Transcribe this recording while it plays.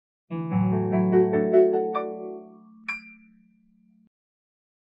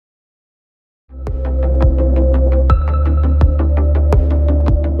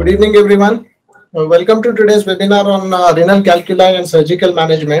evening, everyone. Welcome to today's webinar on renal calculi and surgical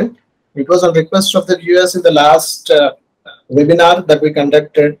management. It was a request of the viewers in the last webinar that we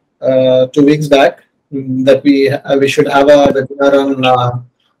conducted 2 weeks back that we should have a webinar on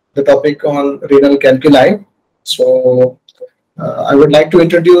the topic on renal calculi. So I would like to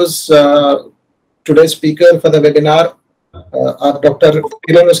introduce today's speaker for the webinar, our Dr.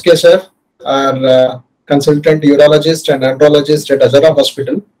 Kiran Uske sir, our consultant urologist and andrologist at Ajara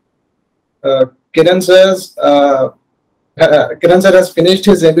Hospital. Kiran sir has finished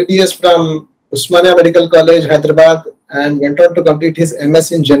his MBBS from Usmania Medical College, Hyderabad, and went on to complete his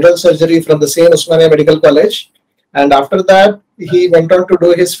MS in General Surgery from the same Usmania Medical College. And after that, he went on to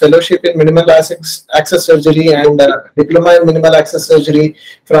do his fellowship in minimal access surgery and diploma in minimal access surgery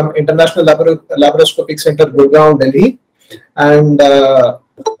from International Laparoscopic Center, Gurgaon, Delhi. And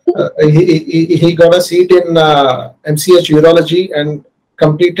he got a seat in MCH Urology and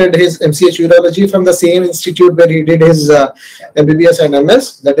completed his MCH Urology from the same institute where he did his MBBS and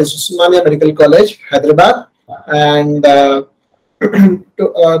MS, that is Usmania Medical College, Hyderabad. And to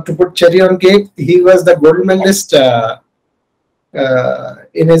put cherry on cake, he was the gold medalist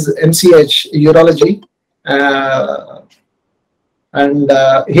in his MCH Urology. And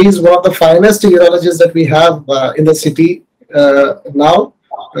he is one of the finest urologists that we have in the city now.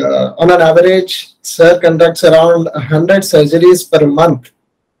 On an average, sir conducts around 100 surgeries per month,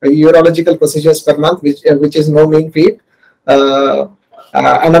 urological procedures per month, which is no mean feat. And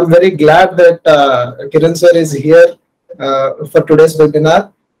I'm very glad that Kiran sir is here for today's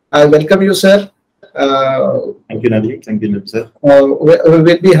webinar. I welcome you, sir. Thank you, Nadi. Thank you, sir. We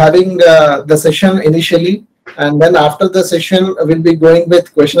will be having the session initially, and then after the session, we'll be going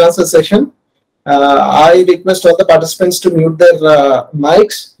with question answer session. I request all the participants to mute their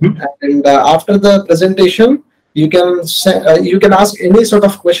mics, and after the presentation, you can ask any sort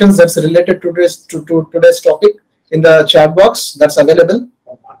of questions that's related to today's topic in the chat box that's available.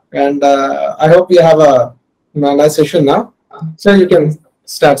 And I hope we have a nice session now. So you can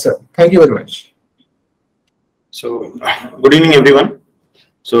start, sir. Thank you very much. So, good evening, everyone.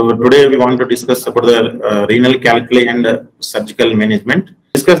 So today we want to discuss about the renal calculi and surgical management.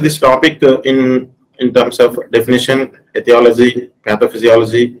 Discuss this topic in terms of definition, etiology,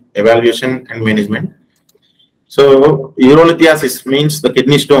 pathophysiology, evaluation, and management. So urolithiasis means the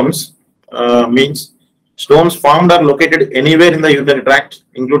kidney stones, means stones formed or located anywhere in the urinary tract,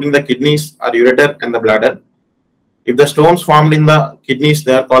 including the kidneys or ureter and the bladder. If the stones formed in the kidneys,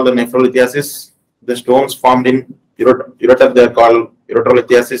 they are called the nephrolithiasis. The stones formed in ureter, they are called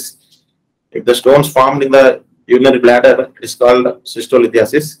ureterolithiasis. If the stones formed in the urinary bladder, it is called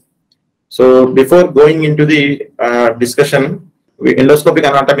cystolithiasis. So before going into the discussion, endoscopic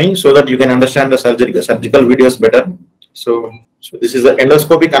anatomy, so that you can understand the surgical videos better. So this is the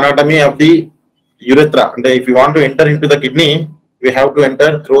endoscopic anatomy of the urethra. And if you want to enter into the kidney, we have to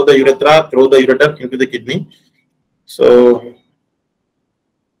enter through the urethra, through the ureter into the kidney. So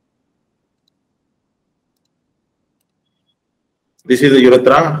this is the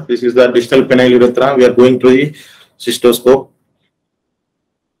urethra. This is the distal penile urethra. We are going through the cystoscope.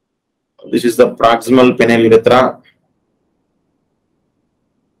 This is the proximal penile urethra.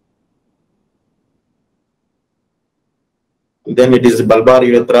 Then it is the bulbar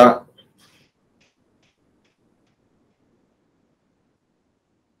urethra.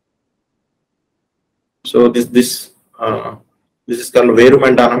 So this is called verum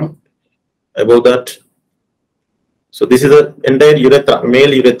and anum. Above that. So this is the entire urethra,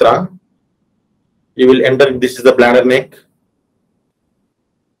 male urethra. You will enter, this is the bladder neck.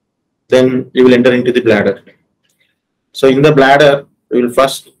 Then you will enter into the bladder. So in the bladder, you will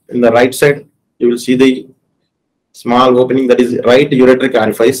first, in the right side, you will see the small opening, that is right ureteric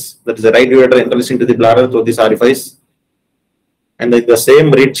orifice. That is the right ureter enters into the bladder through this orifice. And then the same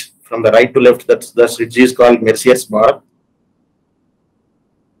ridge from the right to left, that ridge is called Mercier's bar.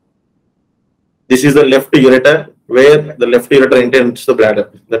 This is the left ureter, where the left ureter enters the bladder.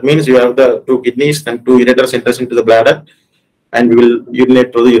 That means you have the two kidneys and two ureters enters into the bladder, and we will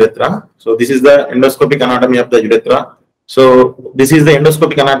urinate through the urethra. So this is the endoscopic anatomy of the urethra. So this is the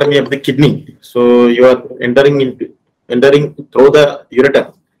endoscopic anatomy of the kidney. So you are entering through the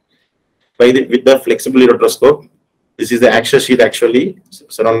ureter with the flexible ureteroscope. This is the access sheath actually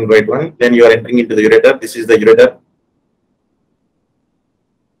surrounding the right one. Then you are entering into the ureter. This is the ureter.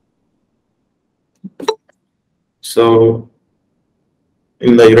 So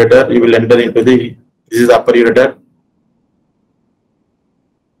in the ureter, you will enter into this is the upper ureter.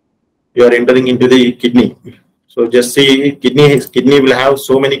 You are entering into the kidney. So just see, kidney will have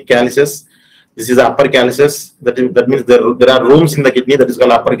so many calyces. This is the upper calyces. That means there are rooms in the kidney, that is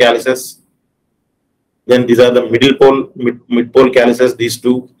called upper calyces. Then these are the mid pole calyces, these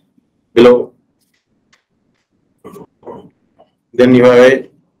two below. Then you have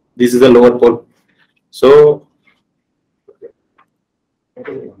this is the lower pole. So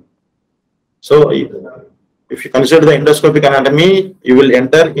if you consider the endoscopic anatomy, you will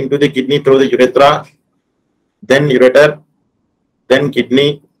enter into the kidney through the urethra, then ureter, then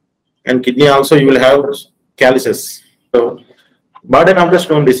kidney, and kidney also you will have calyces. So burden of the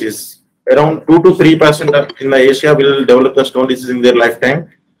stone disease, around 2 to 3% in the Asia will develop the stone disease in their lifetime,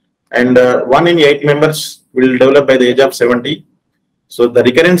 and 1 in 8 members will develop by the age of 70. So the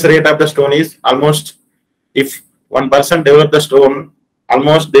recurrence rate of the stone is almost, if one person develop the stone,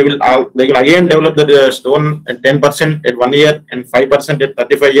 almost they will again develop the stone at 10% at 1 year and 5% at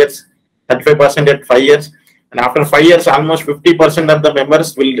 35 years, 35% at 5 years, and after 5 years almost 50% of the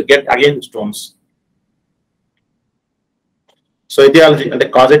members will get again stones. So etiology and the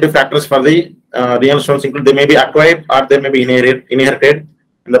causative factors for the renal stones include they may be acquired or they may be inherited.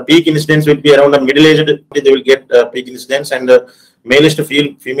 And the peak incidence will be around the middle-aged, they will get peak incidence, and male to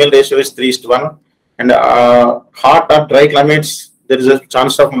female ratio is 3:1. And hot or dry climates, there is a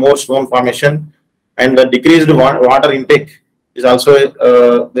chance of more stone formation, and the decreased water intake is also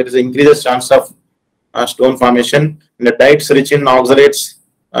there is an increased chance of stone formation. In the diets rich in oxalates,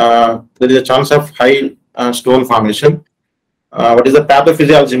 there is a chance of high stone formation. What is the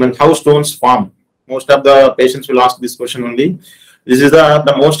pathophysiology and how stones form? Most of the patients will ask this question only. This is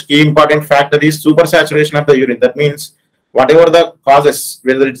the most key important factor is supersaturation of the urine. That means whatever the causes,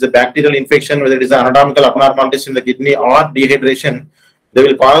 whether it's a bacterial infection, whether it is anatomical abnormalities in the kidney or dehydration, they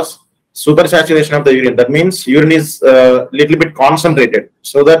will cause supersaturation of the urine. That means urine is little bit concentrated,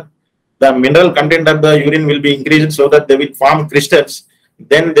 so that the mineral content of the urine will be increased, so that they will form crystals,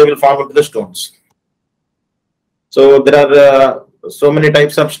 then they will form into the stones. So there are so many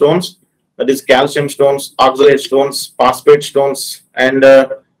types of stones, that is calcium stones, oxalate stones, phosphate stones, and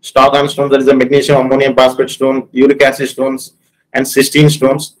Stockholm stones, that is the magnesium ammonium phosphate stone, uric acid stones, and cystine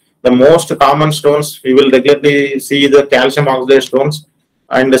stones. The most common stones we will regularly see the calcium oxalate stones,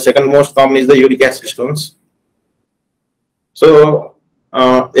 and the second most common is the uric acid stones. So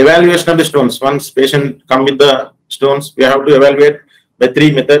evaluation of the stones, once patient come with the stones, we have to evaluate by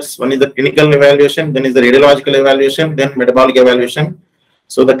 3 methods. One is the clinical evaluation, then is the radiological evaluation, then metabolic evaluation.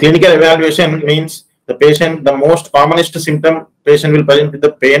 So the clinical evaluation means the patient, the most commonest symptom, patient will present with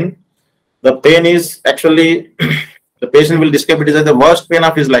the pain. The pain is actually, the patient will describe it as the worst pain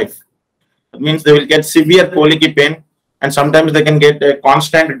of his life. It means they will get severe colicky pain, and sometimes they can get a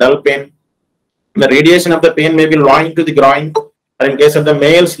constant dull pain. The radiation of the pain may be lying to the groin, or in case of the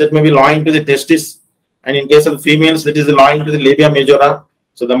males, that may be lying to the testis, and in case of the females, that is lying to the labia majora.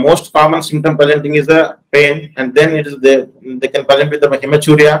 So the most common symptom presenting is the pain, and then it is they can present with the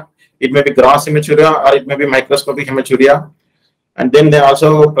hematuria. It may be gross hematuria or it may be microscopic hematuria, and then they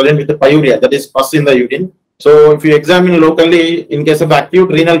also present with the pyuria, that is pus in the urine. So if you examine locally, in case of acute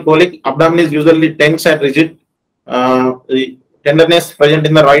renal colic, abdomen is usually tense and rigid. The tenderness present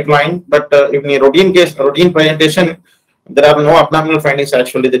in the right line, but in a routine presentation, there are no abdominal findings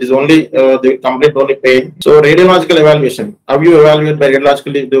actually. There is only the complete only pain. So radiological evaluation. How you evaluate by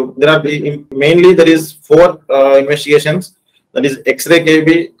radiologically? There are mainly there is 4 investigations. That is X-ray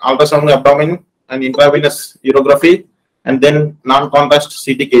KB, ultrasound abdomen, and intravenous urography, and then non-contrast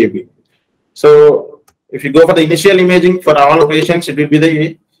CT KB. So if you go for the initial imaging for all patients, it will be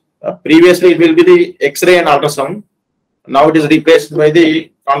the previously it will be the X-ray and ultrasound. Now it is replaced by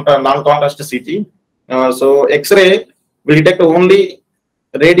the non-contrast CT. So X-ray will detect only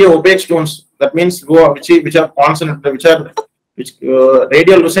radio opaque stones. That means which are constant, which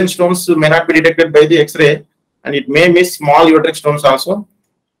radiolucent stones may not be detected by the X-ray, and it may miss small ureteric stones also.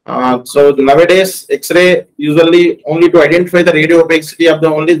 So nowadays X-ray usually only to identify the radio opacity of the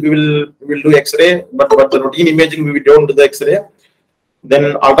only we will do X-ray, but the routine imaging we don't do the X-ray.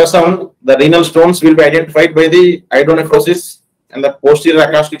 Then ultrasound, the renal stones will be identified by the hydronephrosis and the posterior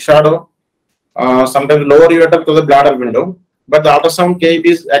acoustic shadow. Sometimes lower ureter to the bladder window, but the ultrasound KB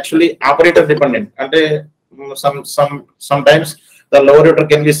is actually operator dependent. And sometimes the lower ureter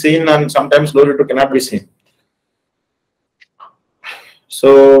can be seen, and sometimes lower ureter cannot be seen.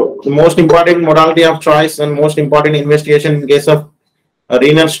 So the most important modality of choice and most important investigation in case of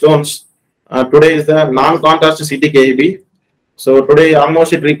renal stones today is the non-contrast CT KB. So today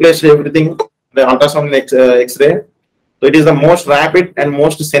almost it replaced everything, the ultrasound X-ray. So it is the most rapid and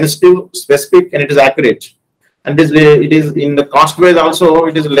most sensitive, specific, and it is accurate. And it is in the cost wise also,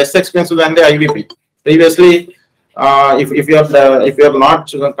 it is less expensive than the IVP. Previously, if you are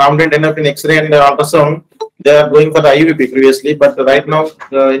not confident enough in X-ray and ultrasound, they are going for the IVP previously, but right now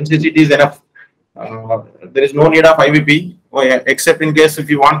NCCT is enough. There is no need of IVP, except in case if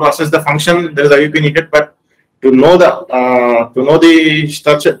you want to assess the function, there is IVP needed. But to know the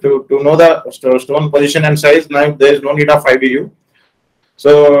structure, to know the stone position and size, now there is no need of IVU.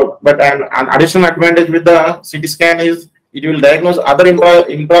 So, but an additional advantage with the CT scan is it will diagnose other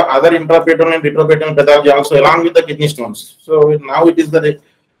intraperitoneal and retroperitoneal pathology also along with the kidney stones. So now it is the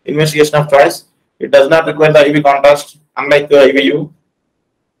investigation of choice. It does not require the IV contrast, unlike the IVU.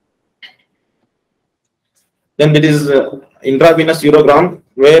 Then it is intravenous urogram,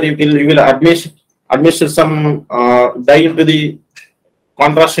 where you will administer some dye into the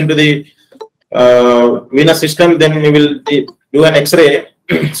contrast into the venous system. Then you will do an X-ray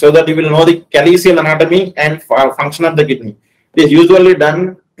so that you will know the calyceal anatomy and function of the kidney. It is usually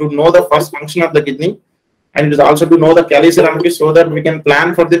done to know the first function of the kidney, and it is also to know the calyceal anatomy so that we can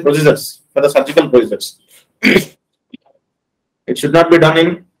plan for the procedures, for the surgical procedures. It should not be done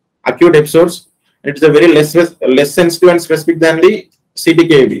in acute episodes. It is a very less sensitive and specific than the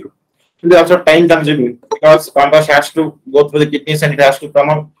CTKV. It is also time consuming because contrast has to go through the kidneys and it has to come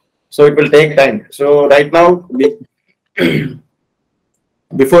out, so it will take time. So right now,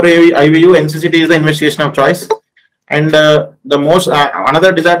 before IVU, NCCT is the investigation of choice. And the most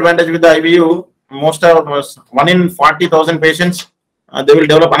another disadvantage with the IVU, most of 1 in 40,000 patients, they will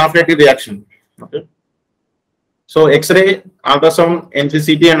develop anaphylactic reaction. Okay. So X-ray, ultrasound,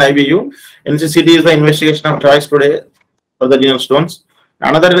 NCCT, and IVU. NCCT is the investigation of choice today for the renal stones.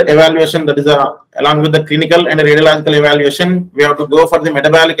 Another evaluation, that is along with the clinical and radiological evaluation, we have to go for the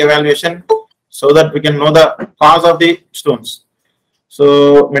metabolic evaluation so that we can know the cause of the stones.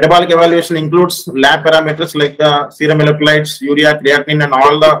 So metabolic evaluation includes lab parameters like the serum electrolytes, urea, creatinine, and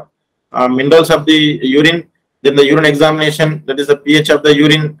all the minerals of the urine. Then the urine examination, that is the pH of the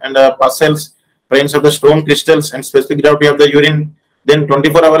urine and pus cells, presence of the stone crystals, and specific gravity of the urine. Then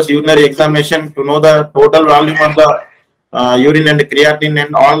 24 hours urinary examination to know the total volume of the urine and the creatinine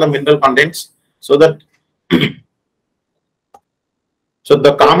and all the mineral contents. So that so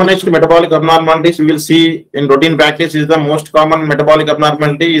the commonest metabolic abnormalities we will see in routine practice is the most common metabolic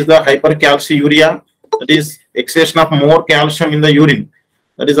abnormality is the hypercalciuria, that is excretion of more calcium in the urine.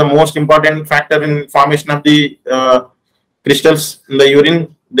 That is the most important factor in formation of the crystals in the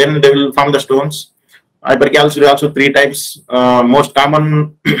urine. Then they will form the stones. Hypercalciuria also 3 types. Most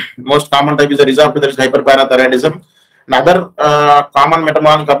common type is the result, that is hyperparathyroidism. Another common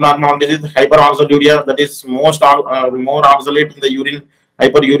metabolic abnormality is hyperosmoluria, that is more oxalate in the urine,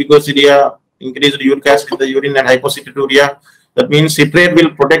 hyperuricosidia, increased uric acid in the urine, and hypocituria. That means citrate will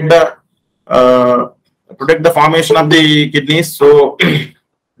protect the formation of the kidneys. So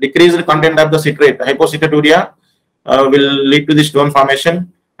decreased content of the citrate, hypocituria, will lead to the stone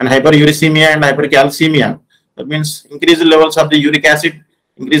formation, and hyperuricemia and hypercalcemia. That means increased levels of the uric acid,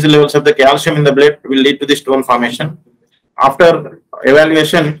 increased levels of the calcium in the blood will lead to the stone formation. After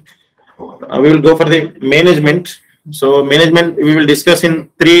evaluation, we will go for the management. So management we will discuss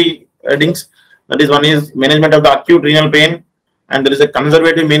in 3 headings. That is, one is management of the acute renal pain, and there is a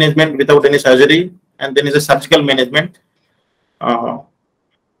conservative management without any surgery, and then is a surgical management.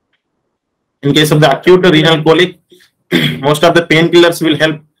 In case of the acute renal colic, most of the painkillers will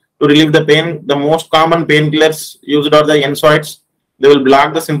help to relieve the pain. The most common painkillers used are the NSAIDs. They will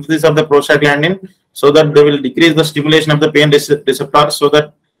block the synthesis of the prostaglandin, so that they will decrease the stimulation of the pain receptors, so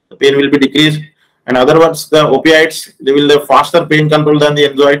that the pain will be decreased. And other words, the opioids, they will have faster pain control than the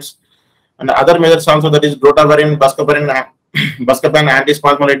NSAIDs. And other measures also, that is drotaverine, buscopan,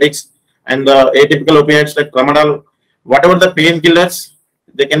 antispasmolytics, and the atypical opioids like tramadol. Whatever the painkillers,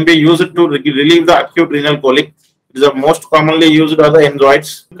 they can be used to relieve the acute renal colic. It is the most commonly used are the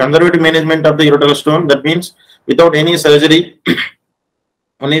NSAIDs. Conservative management of the ureteral stone, that means without any surgery.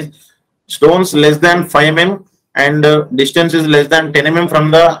 One is stones less than 5 mm and distance is less than 10 mm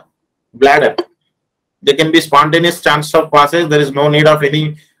from the bladder. There can be spontaneous chance of passage. There is no need of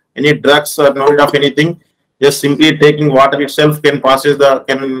any drugs or no need of anything. Just simply taking water itself can pass the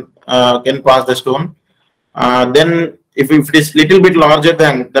stone. Then if it is little bit larger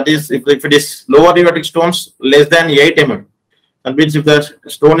than, that is, if it is lower ureteric stones less than 8 mm. That means if the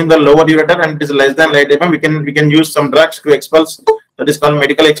stone in the lower ureter and it is less than 8 mm, we can use some drugs to expulse. That is called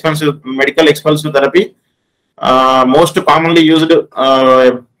medical expulsive therapy. Most commonly used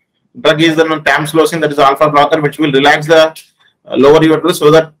drug is the tamsulosin, that is alpha blocker, which will relax the lower ureter so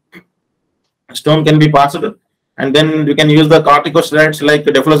that stone can be passed. And then you can use the corticosteroids like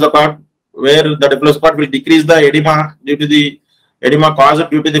deflozacort, where the deflozacort will decrease the edema due to the edema caused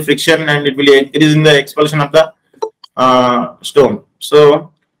due to the friction, and it will increase in the expulsion of the stone.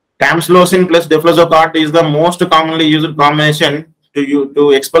 So tamsulosin plus deflazacort is the most commonly used combination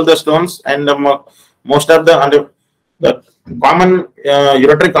to expel the stones, and most of the common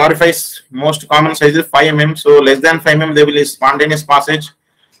ureteric orifice, most common size is 5 mm. So less than 5 mm there will be spontaneous passage,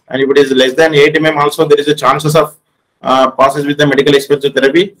 and if it is less than 8 mm also there is a chances of passage with the medical expulsive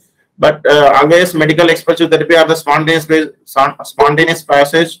therapy. But always medical expulsive therapy or the spontaneous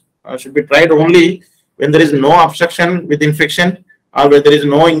passage should be tried only when there is no obstruction with infection, or where there is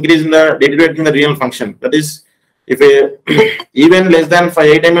no increase in the deteriorating the renal function. That is, if even less than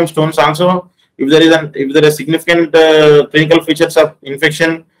 8 mm stones also, if there is significant clinical features of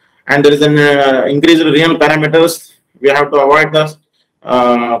infection and there is an increased renal parameters, we have to avoid the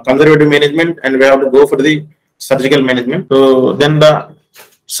conservative management and we have to go for the surgical management. So then the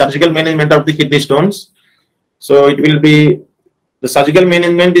surgical management of the kidney stones. So it will be, the surgical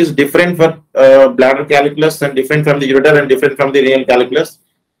management is different for bladder calculus and different from the ureter and different from the renal calculus.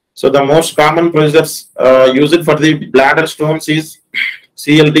 So the most common procedures used for the bladder stones is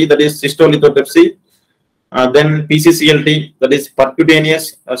CLT, that is cystolithotrophy, then PCCLT, that is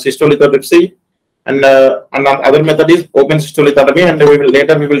percutaneous cystolithotrophy, and other method is open cystolithotomy, and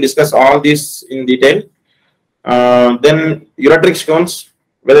later we will discuss all these in detail. Then ureteric stones,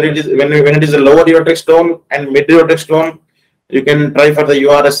 whether it is when it is a lower ureteric stone and mid ureteric stone, you can try for the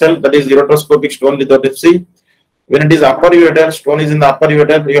URSL, that is ureteroscopic stone lithotripsy. When it is upper ureter, stone is in the upper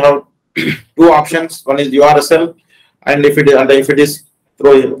ureter, you have two options. One is URSL, and if it is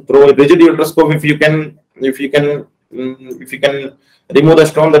through rigid ureteroscope, if you can remove the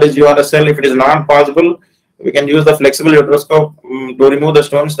stone, that is URSL. If it is not possible, we can use the flexible ureteroscope to remove the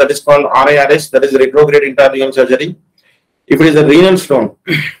stones, that is called RIRS, that is retrograde intrarenal surgery. If it is a renal stone,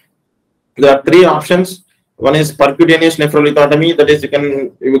 there are three options. One is percutaneous nephrolithotomy, that is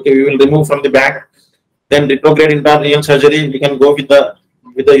we will remove from the back. Then retrograde intrarenal surgery, we can go with the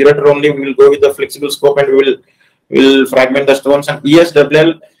ureter only. We will go with the flexible scope and we will fragment the stones. And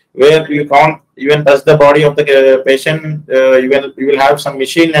ESWL, where you can't even touch the body of the patient, you will have some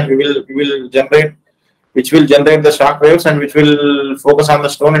machine and which will generate the shock waves and which will focus on the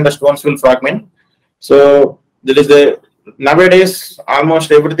stone and the stones will fragment. So there is nowadays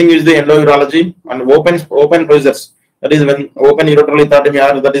almost everything is the endourology and open procedures. That is when open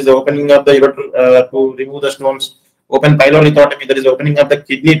ureterolithotomy, or that is the opening of the ureter to remove the stones. Open pylolithotomy, that is opening of the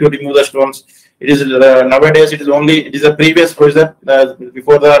kidney to remove the stones. It is nowadays it is a previous procedure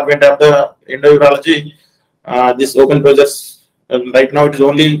before the advent of the endourology. This open procedures right now it is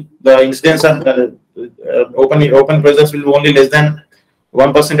only the incidence of open procedures will be only less than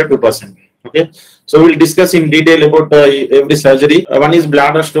 1% or 2%. Okay, so we'll discuss in detail about every surgery. One is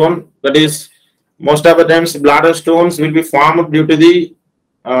bladder stone, that is most of the times bladder stones will be formed due to the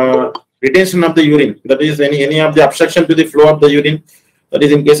retention of the urine, that is any of the obstruction to the flow of the urine. That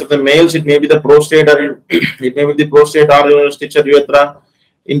is in case of the males, it may be the prostate, or it may be the prostate or stricture urethra.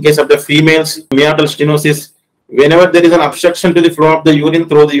 In case of the females, meatal stenosis. Whenever there is an obstruction to the flow of the urine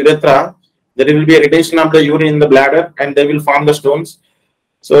through the urethra, there will be a retention of the urine in the bladder and they will form the stones.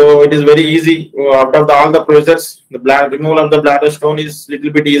 So it is very easy. Out of all the procedures, the removal of the bladder stone is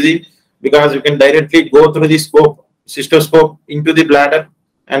little bit easy, because you can directly go through the cystoscope into the bladder,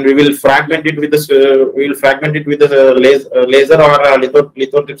 and we will fragment it with the laser or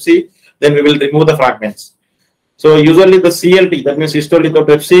lithotripsy. Then we will remove the fragments. So usually the CLT, that means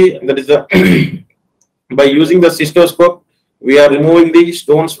cystolithotrophy, that is by using the cystoscope, we are removing the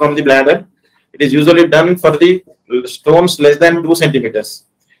stones from the bladder. It is usually done for the stones less than 2 centimeters.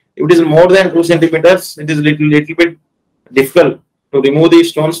 If it is more than 2 centimeters, it is little bit difficult to remove the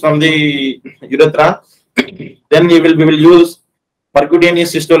stones from the urethra. Then we will use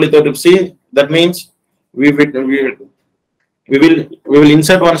percutaneous cystolithotropy. That means we will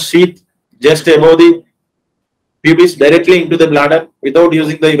insert one sheath just above the pubis directly into the bladder without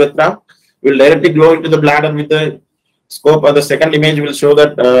using the urethra. We will directly go into the bladder with the scope. Or the second image will show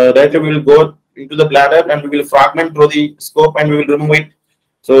that directly we will go into the bladder and we will fragment through the scope and we will remove it.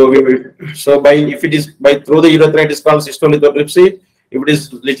 So if it is through the urethra, it is called cystolithotropy. If it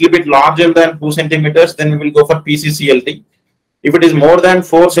is little bit larger than 2 centimeters, then we will go for PCCLT. If it is more than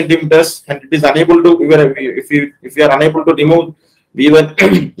 4 centimeters and it is unable to, if you are unable to remove even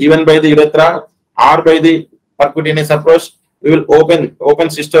by the urethra or by the percutaneous approach, we will open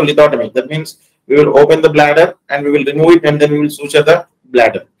cystolithotomy. That means we will open the bladder and we will remove it, and then we will suture the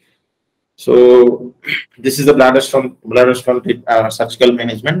bladder. So this is the bladder stone surgical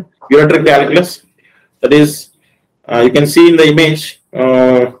management. Ureteric calculus, that is you can see in the image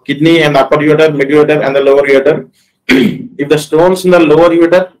kidney and upper ureter, mid ureter and the lower ureter. If the stones in the lower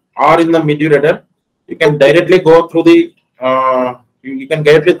ureter or in the mid ureter, you can directly go through the you can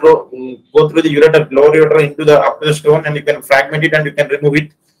directly go through the ureter, lower ureter into the up to the stone, and you can fragment it and you can remove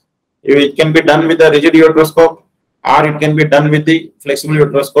it. It can be done with the rigid ureteroscope, or it can be done with the flexible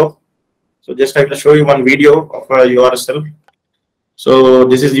ureteroscope. So just I will show you one video of a URSL. So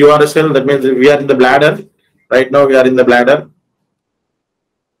this is URSL. That means we are in the bladder. Right now we are in the bladder.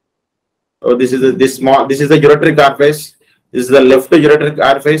 So this is this is the ureteric orifice. This is the left ureteric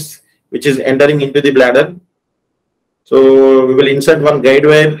orifice which is entering into the bladder. So we will insert one guide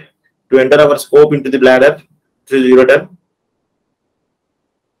wire to enter our scope into the bladder through the ureter.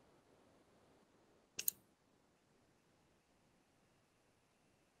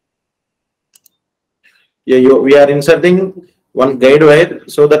 We are inserting one guide wire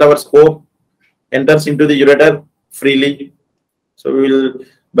so that our scope enters into the ureter freely. So we will,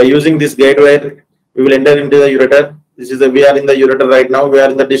 by using this guide wire, we will enter into the ureter. This is we are in the ureter right now. We are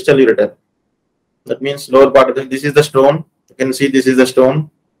in the distal ureter. That means lower part of this is the stone. You can see this is the stone.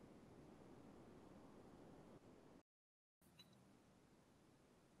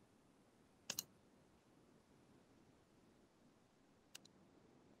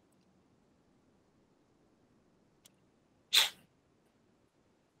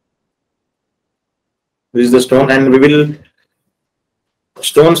 This is the stone, and we will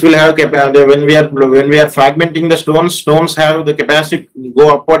stones will have capacity when we are fragmenting the stones have the capacity to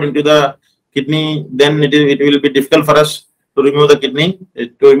go upward into the kidney. Then it will be difficult for us to remove the kidney,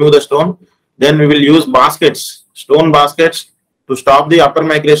 to remove the stone. Then we will use baskets, stone baskets, to stop the upper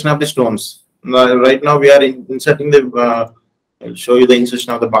migration of the stones. Right now we are inserting the I'll show you the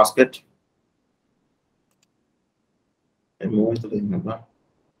insertion of the basket. I move to the number.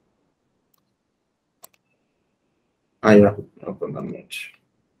 Yeah, open the image.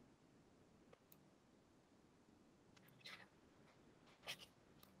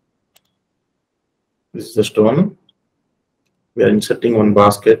 This is the stone. We are inserting one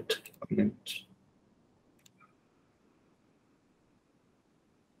basket.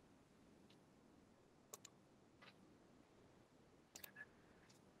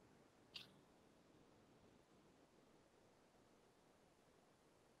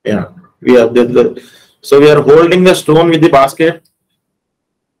 Yeah, we have so we are holding the stone with the basket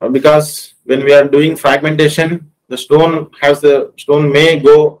because when we are doing fragmentation, the stone may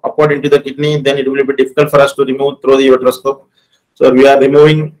go upward into the kidney. Then it will be difficult for us to remove through the ureteroscope. So we are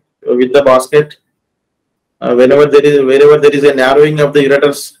removing with the basket. Wherever there is a narrowing of the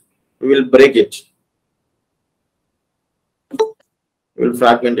ureters, we will break it. We will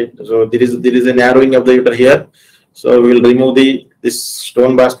fragment it. So there is a narrowing of the ureter here. So we will remove this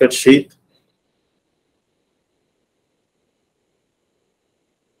stone basket sheath.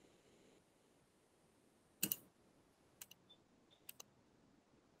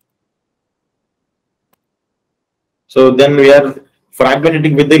 So then we are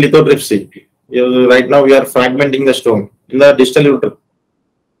fragmenting with the lithotripsy. Right now we are fragmenting the stone in the distal ureter.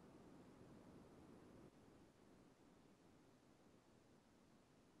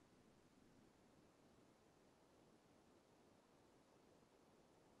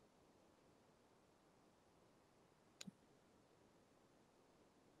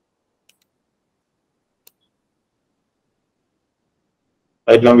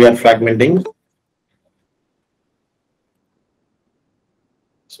 Right now we are fragmenting.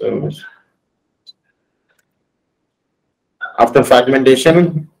 So after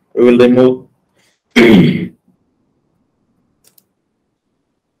fragmentation, we will remove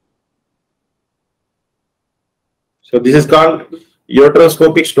so this is called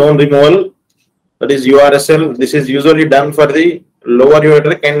ureteroscopic stone removal. That is URSL. This is usually done for the lower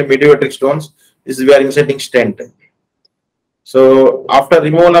ureteric and mid-ureteric stones. This is we are inserting stent. So after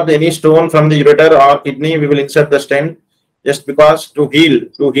removal of any stone from the ureter or kidney, we will insert the stent, just because to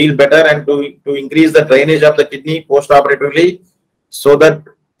heal better and to increase the drainage of the kidney post-operatively, so that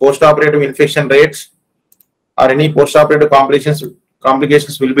post-operative infection rates or any post-operative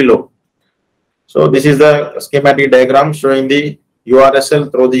complications will be low. So this is the schematic diagram showing the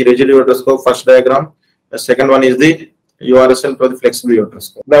URSL through the rigid ureteroscope, first diagram. The second one is the URSL through the flexible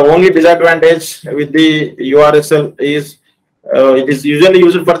ureteroscope. The only disadvantage with the URSL is it is usually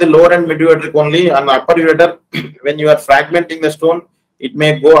used for the lower and mid ureteric only. On upper ureter, when you are fragmenting the stone, it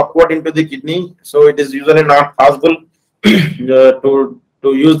may go upward into the kidney. So it is usually not possible to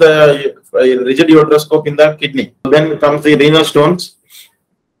use the rigid ureteroscope in the kidney. Then comes the renal stones.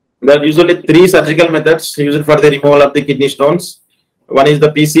 There are usually three surgical methods used for the removal of the kidney stones. One is the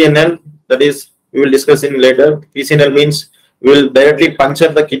PCNL, that is we will discuss in later. PCNL means we will directly puncture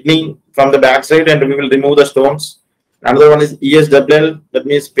the kidney from the backside and we will remove the stones. Another one is ESWL, that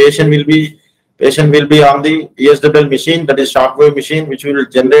means patient Patient will be on the ESWL machine, that is shockwave machine, which will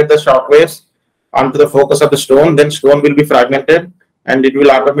generate the shockwaves onto the focus of the stone. Then stone will be fragmented and it will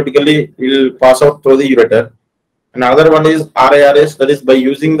automatically pass out through the ureter. Another one is RIRS, that is by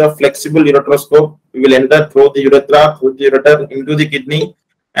using the flexible ureteroscope, we will enter through the urethra, through the ureter into the kidney,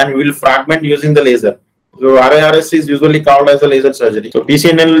 and we will fragment using the laser. So RIRS is usually called as a laser surgery. So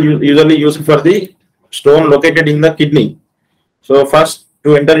PCNL usually used for the stone located in the kidney. So first,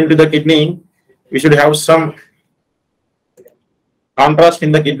 to enter into the kidney, we should have some contrast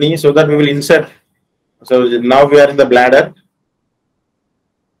in the kidney so that we will insert. So now we are in the bladder.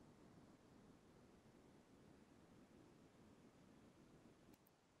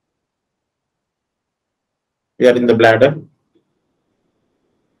 We are in the bladder.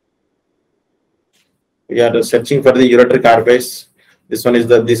 We are searching for the ureteric orifice. This one is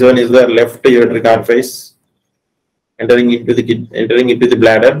the left ureteric orifice, entering into the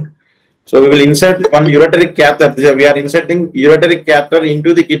bladder. So we will insert one ureteric catheter. We are inserting ureteric catheter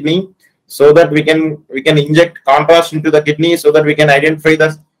into the kidney so that we can inject contrast into the kidney so that we can identify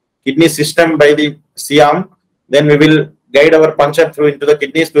the kidney system by the C-arm. Then we will guide our puncture through into the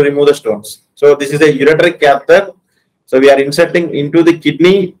kidneys to remove the stones. So this is a ureteric catheter. So we are inserting into the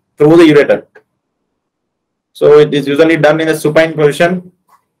kidney through the ureter. So it is usually done in a supine position.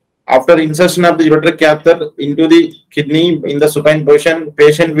 After insertion of the ureteric catheter into the kidney in the supine position,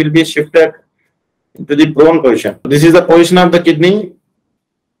 patient will be shifted to the prone position. This is the position of the kidney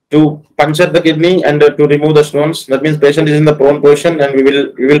to puncture the kidney and to remove the stones. That means patient is in the prone position, and we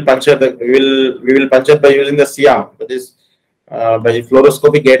will puncture by using the C-arm. That is by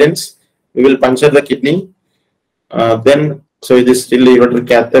fluoroscopic guidance. We will puncture the kidney. So it is still the ureteric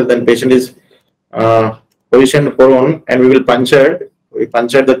catheter. Then patient is positioned prone, and we puncture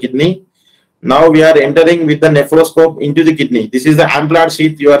the kidney. Now we are entering with the nephroscope into the kidney. This is the amplar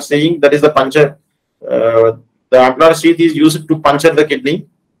sheath you are seeing. That is the puncture. The amplar sheath is used to puncture the kidney.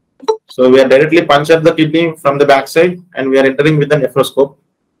 So we are directly puncture the kidney from the backside, and we are entering with the nephroscope.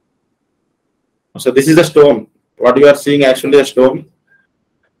 So this is a stone. What you are seeing actually a stone.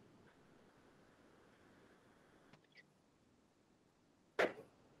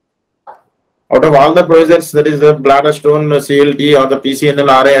 Out of all the procedures, that is the bladder stone, CLT, or the PCNL,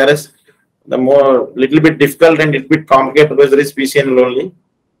 RIRS, the little bit difficult and little bit complicated procedure is PCNL only,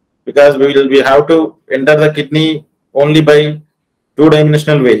 because we have to enter the kidney only by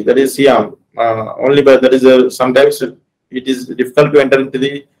two-dimensional way, that is C-arm. Only by that is sometimes it is difficult to enter into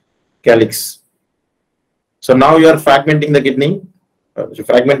the calyx. So now you are fragmenting the kidney,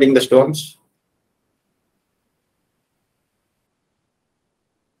 fragmenting the stones.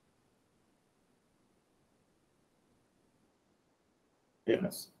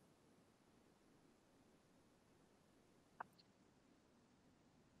 Yes.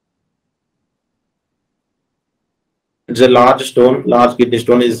 It's a large stone. Large kidney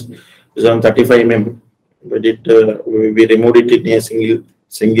stone is around 35 mm. But we removed it in a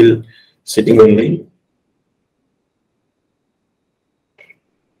single sitting only.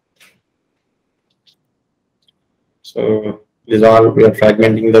 So these all we are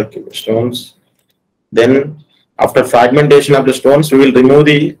fragmenting the stones. Then after fragmentation of the stones, we will remove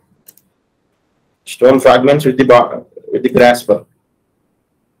the stone fragments with the grasper.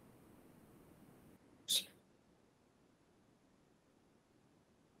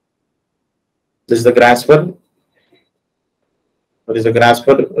 This is the grasper. What is the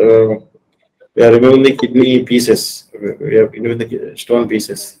grasper? We are removing the kidney pieces. We are removing the stone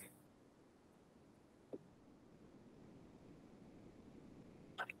pieces.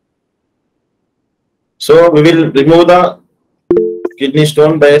 So we will remove the kidney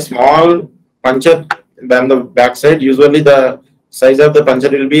stone by a small puncture on the backside. Usually the size of the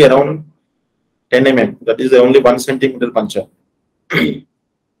puncture will be around 10 mm. That is only 1 centimeter puncture.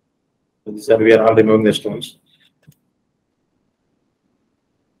 This is we are all removing the stones.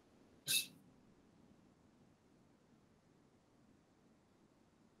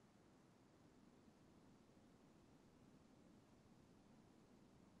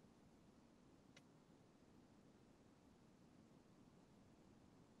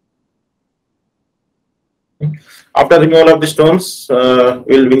 After removal of the stones, we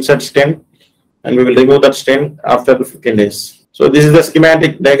will insert stent, and we will remove that stent after 15 days. So this is the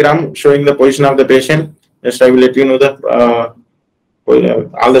schematic diagram showing the position of the patient. Just I will let you know the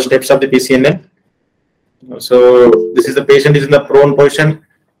all the steps of the PCNL. So this is the patient is in the prone position.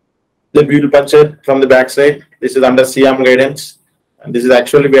 Then we will puncture from the backside. This is under C-arm guidance. And this is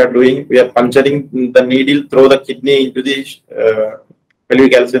actually we are puncturing the needle through the kidney into the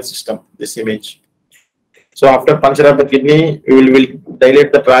pelvic calcium system. This image. So after puncture of the kidney, we will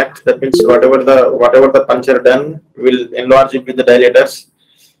dilate the tract. That means whatever the puncture done, we will enlarge it with the dilators.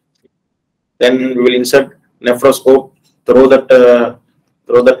 Then we will insert nephroscope, throw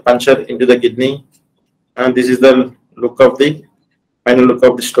that puncture into the kidney, and this is the final look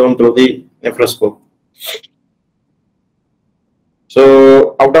of the stone through the nephroscope.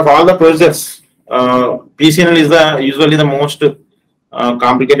 So out of all the procedures, PCNL is usually the most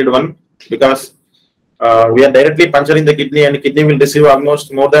complicated one, because we are directly puncturing the kidney, and the kidney will receive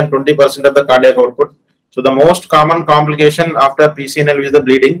almost more than 20% of the cardiac output. So the most common complication after PCNL is the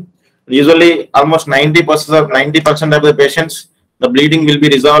bleeding. Usually almost 90% of the patients, the bleeding will be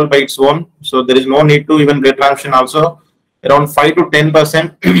resolved by its own. So there is no need to even blood transfusion also. Around 5 to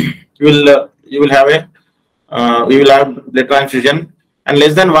 10% you will have blood transfusion, and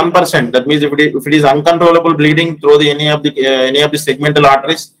less than 1%. That means if it is uncontrollable bleeding through any of the segmental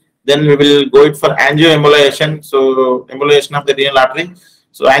arteries, then we will go it for angioembolization. So embolization of the renal artery.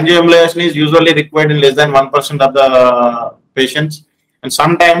 So angioembolization is usually required in less than 1% of the patients. And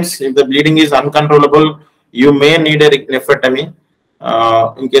sometimes if the bleeding is uncontrollable, you may need a nephrectomy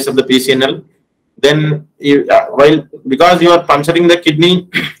in case of the PCNL. Then because you are puncturing the kidney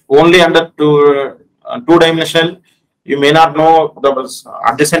only under two-dimensional, you may not know the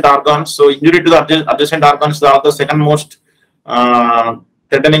adjacent organs. So injury to the adjacent organs are the second most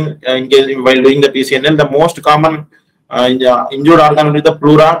threatening in case while doing the PCNL. The most common injured organ will be the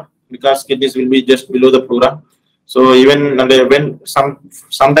pleura, because kidneys will be just below the pleura. So even when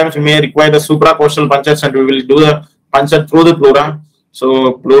sometimes we may require the supracostal punctures, and we will do the puncture through the pleura.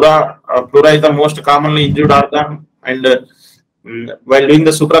 So pleura is the most commonly injured organ, and while doing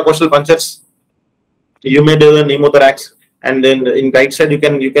the supracostal punctures, you may do the pneumothorax, and then in right side you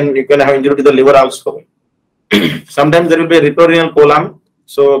can have injury to the liver also. Sometimes there will be a retrorenal colon,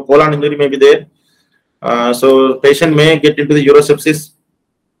 so colon injury may be there. So patient may get into the urosepsis.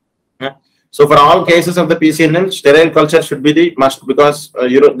 So for all cases of the PCNL, sterile culture should be the must, because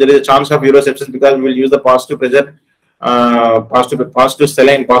there is a chance of urosepsis, because we will use the positive pressure, positive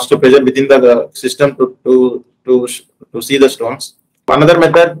saline, positive pressure within the system to see the stones. Another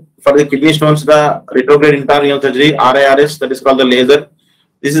method for the kidney stones, the retrograde intrarenal surgery, RIRS, that is called the laser.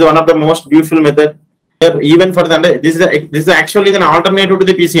 This is one of the most beautiful method. Even for this is actually an alternative to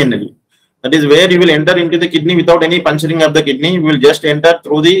the PCNL. That is where you will enter into the kidney without any puncturing of the kidney. You will just enter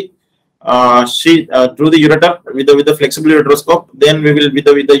through the through the ureter with the flexible ureteroscope. Then we will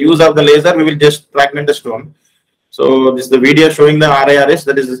with the use of the laser, we will just fragment the stone. So this is the video showing the RIRS,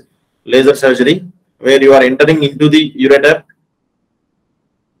 that is laser surgery, where you are entering into the ureter.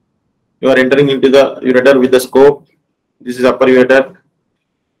 You are entering into the ureter with the scope. This is upper ureter.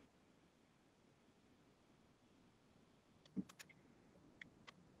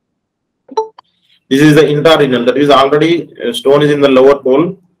 This is the intrarenal, that is already stone is in the lower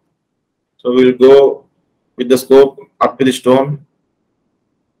pole. So we will go with the scope up to the stone.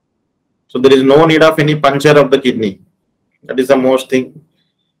 So there is no need of any puncture of the kidney. That is the most thing.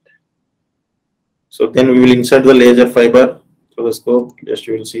 So then we will insert the laser fiber through the scope. Just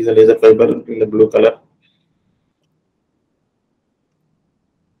you will see the laser fiber in the blue color.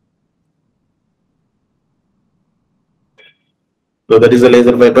 So that is the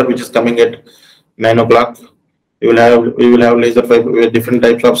laser fiber which is coming at 9 o'clock. We will have laser fiber with different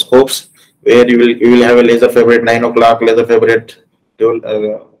types of scopes, where you will have a laser fiber at 9 o'clock, laser fiber at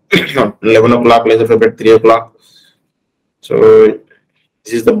 11 o'clock, laser fiber at 3 o'clock. So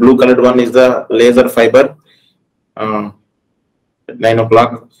this is the blue colored one, is the laser fiber at 9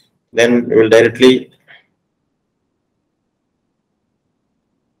 o'clock. Then we will directly,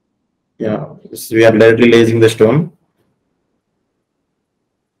 we are directly lasing the stone.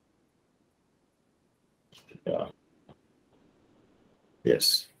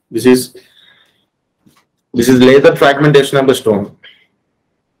 Yes, this is laser fragmentation of the stone.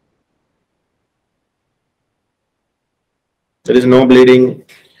 There is no bleeding,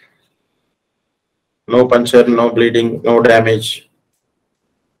 no puncture, no bleeding, no damage.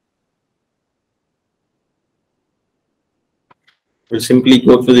 We'll simply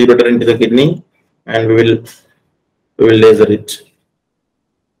go through the ureter into the kidney, and we will laser it.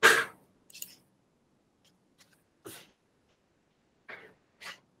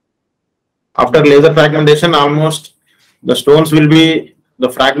 After laser fragmentation, almost the stones will be, the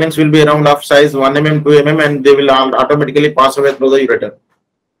fragments will be around of size 1 mm, 2 mm, and they will automatically pass away through the ureter.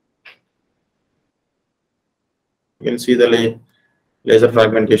 You can see the laser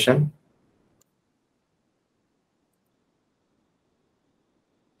fragmentation.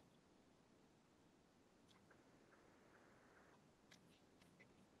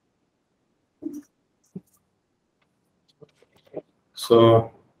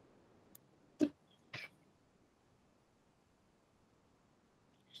 So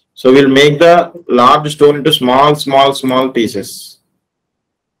we'll make the large stone into small pieces,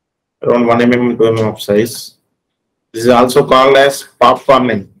 around 1 mm, 2 mm of size. This is also called as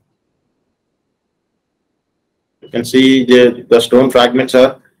popcorning. You can see the stone fragments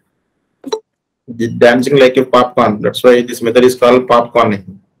are dancing like a popcorn. That's why this method is called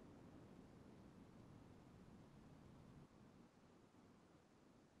popcorning.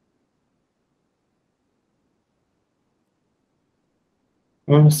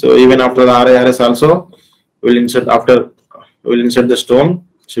 So even after the RIRS also, we'll insert the stone.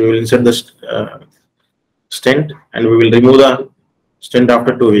 So we will insert the stent, and we will remove the stent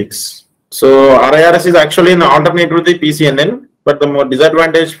after 2 weeks. So RIRS is actually an alternative to the PCNL, but the more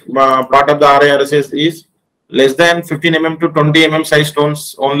disadvantage part of the RIRS is less than 15 mm to 20 mm size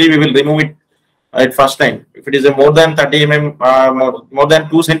stones only we will remove it at first time. If it is a more than 30 mm, more than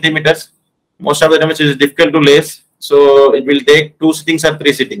 2 centimeters, most of the time it is difficult to lace. So it will take 2 sittings or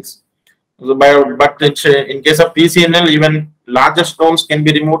 3 sittings. So but in case of PCNL, even larger stones can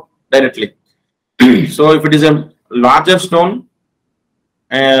be removed directly. So if it is a larger stone,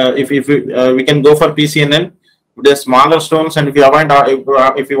 if we can go for PCNL, with smaller stones, and if you want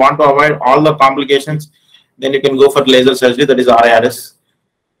to avoid all the complications, then you can go for laser surgery, that is RIRS.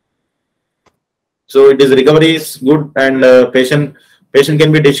 So it is recovery is good, and patient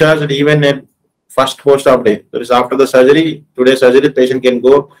can be discharged even at first post-op day. That is after the surgery. Today surgery, patient can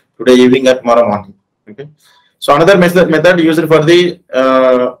go today evening or tomorrow morning. Okay. So another method used for the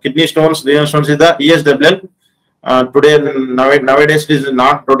kidney stones, renal stones is the ESWL. Today nowadays it is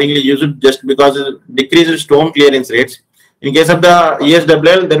not routinely used just because it decreases stone clearance rates. In case of the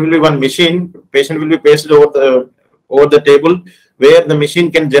ESWL, there will be one machine. Patient will be placed over the table, where the machine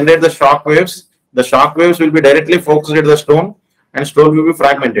can generate the shock waves. The shock waves will be directly focused at the stone, and stone will be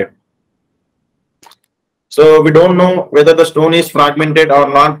fragmented. So we don't know whether the stone is fragmented or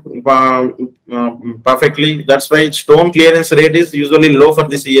not perfectly. That's why stone clearance rate is usually low for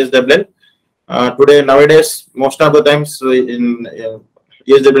this ESWL. Today, nowadays, most of the times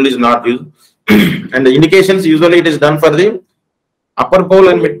ESWL is not used. And the indications, usually it is done for the upper pole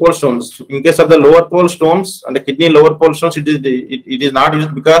and mid pole stones. In case of the lower pole stones and the kidney lower pole stones, it is not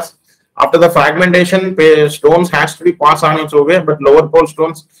used, because after the fragmentation, stones has to be passed on its way, but lower pole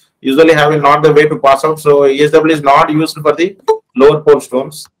stones usually have not the way to pass out. So ESWL is not used for the lower pole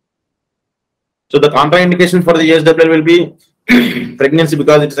stones. So the contraindication for the ESWL will be pregnancy,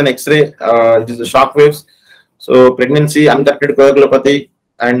 because it's an X-ray, it is the shock waves. So pregnancy, uncorrected coagulopathy,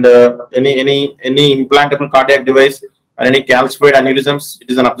 and any implantable cardiac device or any calcified aneurysms,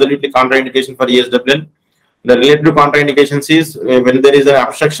 it is an absolutely contraindication for ESWL. The related contraindications is when there is an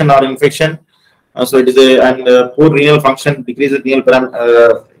obstruction or infection. So it is poor renal function, increased renal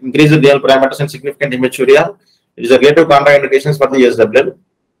parameters, and significant hematuria. It is a relative contraindications for the ESWL.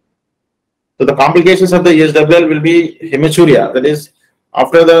 So the complications of the ESWL will be hematuria. That is,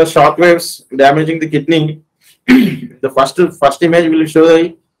 after the shock waves damaging the kidney, the first image will show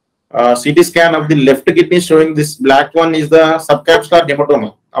the CT scan of the left kidney, showing this black one is the subcapsular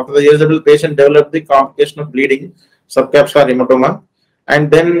hematoma. After the ESWL, patient developed the complication of bleeding, subcapsular hematoma.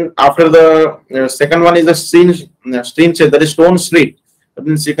 And then after the second one is the stream that is stone street. That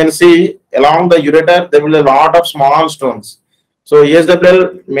means you can see along the ureter there will be a lot of small stones. So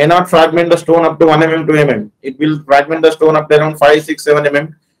ESWL may not fragment the stone up to 1 mm, 2 mm. It will fragment the stone up to around 5, 6, 7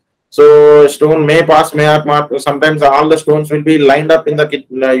 mm. So stone may pass, may not pass. Sometimes all the stones will be lined up in the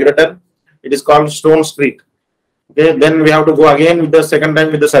ureter. It is called stone street. Okay, then we have to go again with the second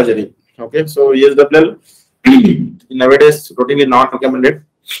time with the surgery. Okay, so ESWL nowadays routinely not recommended.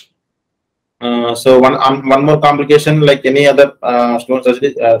 So one more complication, like any other stone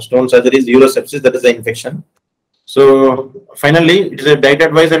surgery is urosepsis, that is the infection. So finally, it is a diet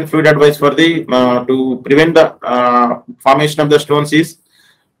advice and fluid advice for the to prevent the formation of the stones is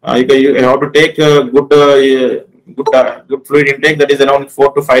you have to take good fluid intake, that is around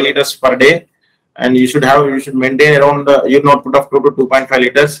 4 to 5 liters per day, and you should maintain around urine output of 2 to 2.5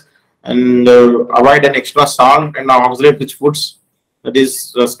 liters, and avoid an extra salt and oxalate rich foods, that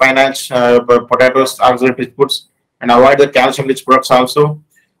is spinach, potatoes, oxalate rich foods, and avoid the calcium rich products also.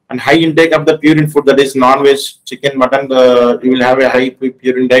 And high intake of the purine food, that is non-veg, chicken, mutton, you will have a high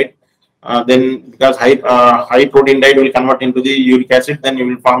purine diet. Then because high protein diet will convert into the uric acid, then you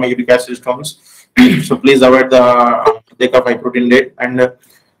will form a uric acid stones. So please avoid the take of high protein diet, and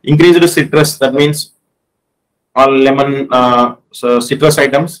increase the citrus, that means all lemon, citrus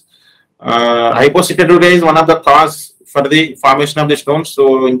items. Hypocituria is one of the cause for the formation of the stones.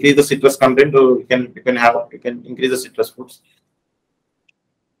 So increase the citrus content. So you can increase the citrus foods.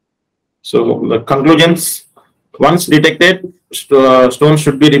 So the conclusions: once detected, stone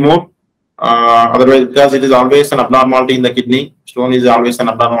should be removed. Otherwise, because it is always an abnormality in the kidney, stone is always an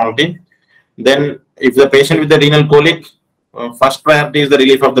abnormality. Then, if the patient with the renal colic, first priority is the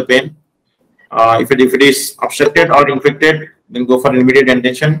relief of the pain. If it is obstructed or infected, then go for immediate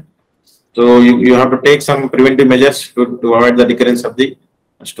attention. So you have to take some preventive measures to avoid the recurrence of the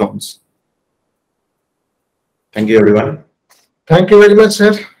stones. Thank you, everyone. Thank you very much,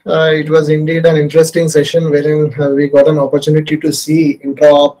 sir. It was indeed an interesting session wherein we got an opportunity to see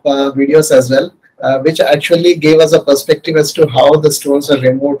intra-op videos as well, which actually gave us a perspective as to how the stones are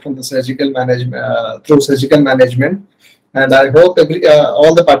removed from the surgical management through surgical management. And I hope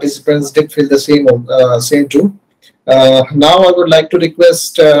all the participants did feel the same too. Now I would like to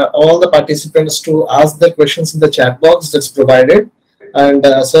request all the participants to ask their questions in the chat box that's provided, and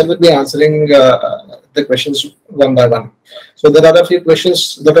sir will be answering the questions one by one. So there are a few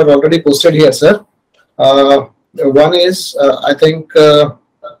questions that are already posted here, sir. One is, I think,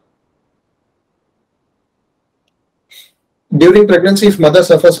 during pregnancy, if mother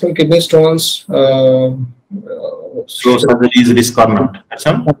suffers from kidney stones, so surgery is risk or not?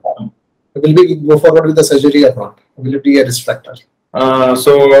 Will we go forward with the surgery or not? Will it be a risk factor?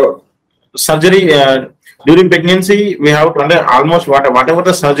 So surgery during pregnancy, we have to almost whatever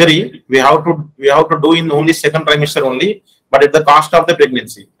the surgery we have to do in only second trimester only, but at the cost of the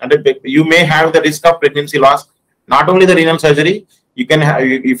pregnancy. And you may have the risk of pregnancy loss. Not only the renal surgery, you can have,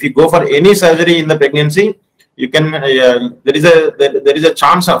 if you go for any surgery in the pregnancy, you can there is a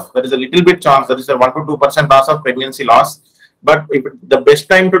chance of, there is a little bit chance, there is a 1 to 2% loss of pregnancy loss. But if the best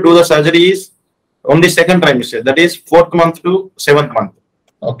time to do the surgery is only second trimester, that is 4th month to 7th month.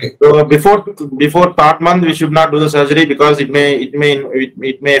 Okay. So before 3rd month, we should not do the surgery because it may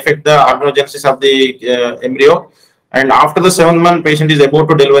affect the organogenesis of the embryo. And after the 7th month, patient is about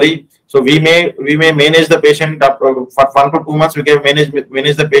to delivery. So we may manage the patient up for 1 to 2 months. We can manage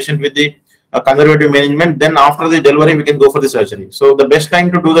the patient with the conservative management. Then after the delivery, we can go for the surgery. So the best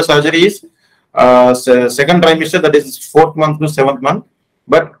time to do the surgery is second trimester, that is 4th month to 7th month.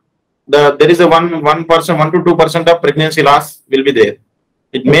 But there is a 1 to 2% of pregnancy loss will be there.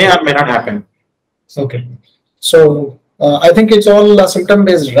 It may or may not happen. Okay. So I think it's all symptom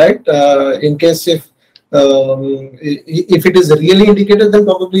based, right? In case if it is really indicated, then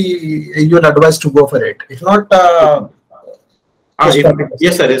probably you are advised to go for it. If not,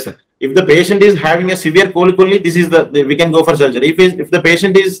 yes, sir. Yes, sir. If the patient is having a severe colic only, this is we can go for surgery. If the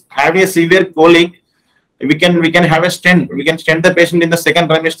patient is having a severe colic, we can have a stent. We can stent the patient in the second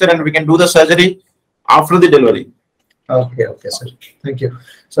trimester, and we can do the surgery after the delivery. Okay, sir. Thank you.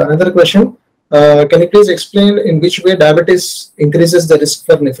 So another question: can you please explain in which way diabetes increases the risk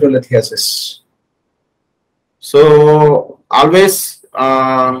for nephrolithiasis? So always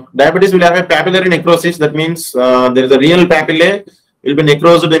diabetes will have a papillary necrosis. That means there is a renal papillae will be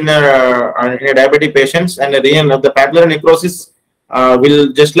necrosed in a diabetic patients, and the papillary necrosis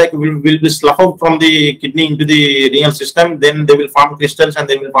will be sloughed out from the kidney into the renal system. Then they will form crystals and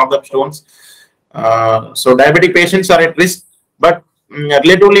they will form the stones. So diabetic patients are at risk, but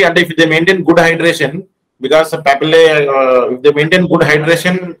relatively, and if they maintain good hydration, because the papillae, if they maintain good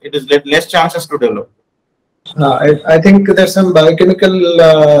hydration, it is less chances to develop. I think there's some biochemical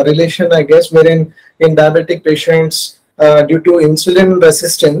relation, I guess, wherein in diabetic patients, due to insulin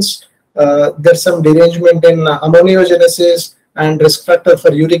resistance, there's some derangement in ammoniogenesis, and risk factor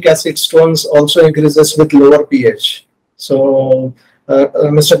for uric acid stones also increases with lower pH. So,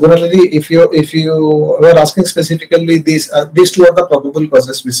 Mr. Gunalali, if you were asking specifically these two are the probable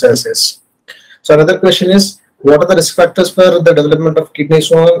causes, Mr. says. So another question is, what are the risk factors for the development of kidney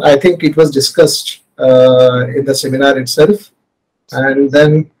stone? I think it was discussed in the seminar itself. And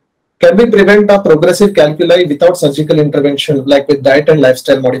then, can we prevent a progressive calculi without surgical intervention, like with diet and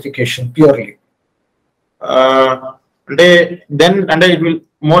lifestyle modification purely? It will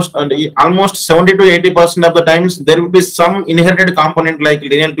almost 70 to 80% of the times there will be some inherited component like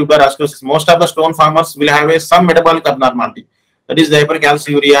renal tubular astrosis. Most of the stone formers will have some metabolic abnormality. That is the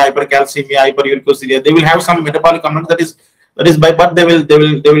hypercalciuria, hypercalcemia, hyperuricemia. They will have some metabolic component that is by birth they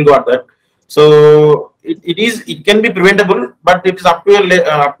will got that. So it can be preventable, but it is up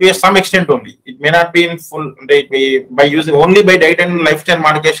to some extent only. It may not be in full. By using only by diet and lifestyle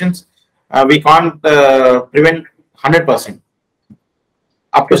modifications, we can't prevent 100%.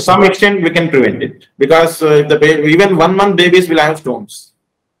 Up to some extent, we can prevent it, because even 1 month babies will have stones.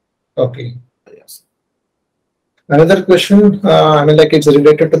 Okay. Yes. Another question. It's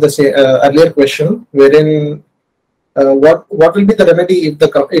related to the earlier question, wherein what will be the remedy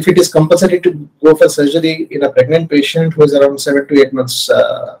if it is compulsory to go for surgery in a pregnant patient who is around 7 to 8 months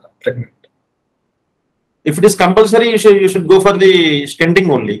pregnant? If it is compulsory, you should go for the stenting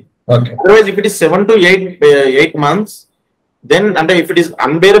only. Okay. Otherwise, if it is 7 to 8 months, then and if it is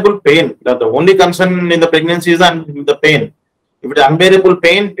unbearable pain, the only concern in the pregnancy is the pain. If it is unbearable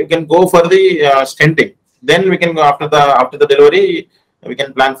pain, you can go for the stenting. Then we can go after the delivery. We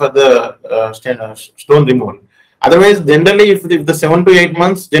can plan for the stone removal. Otherwise, generally, if the 7 to 8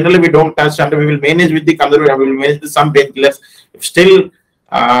 months, generally we don't touch, and we will manage with the conservative. We will manage with some painkillers. If still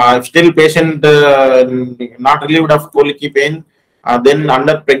patient not relieved of colicky pain, then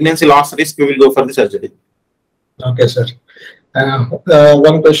under pregnancy loss risk, we will go for the surgery. Okay, sir.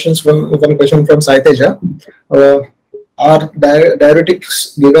 One question from Saiteja. Are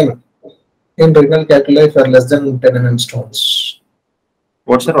diuretics given in renal calculi for less than 10 mm stones?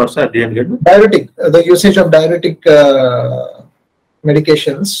 What's that? I didn't get it. Diuretic, the usage of diuretic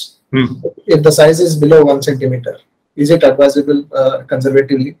medications, if the size is below 1 centimeter, is it advisable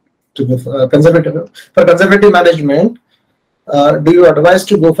conservatively to go for conservative management? Do you advise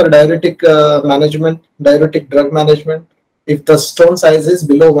to go for diuretic diuretic drug management if the stone size is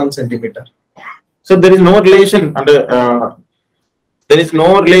below 1 centimeter? So there is no relation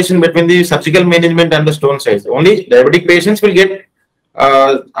between the surgical management and the stone size. Only diabetic patients will get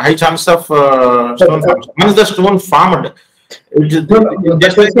high chance of stone formation. Once the stone formed,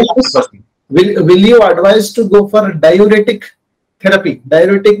 will you advise to go for diuretic therapy,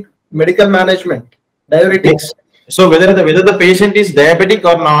 diuretic medical management, diuretics? So whether the patient is diabetic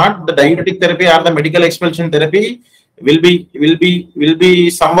or not, the diuretic therapy or the medical expulsion therapy will be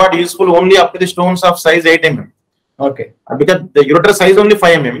somewhat useful only up to the stones of size 8 mm. Okay. Because the ureter size only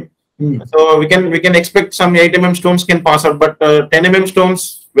 5 mm. So we can expect some 8 mm stones can pass out, but 10 mm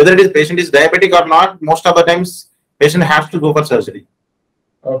stones, whether patient is diabetic or not, most of the times patient has to go for surgery.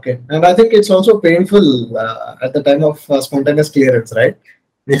 Okay, and I think it's also painful at the time of spontaneous clearance, right?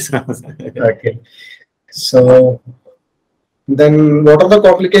 Yes. Okay. So then, what are the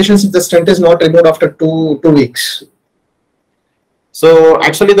complications if the stent is not removed after two weeks? So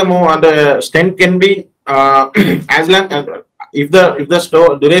actually, the stent can be as long if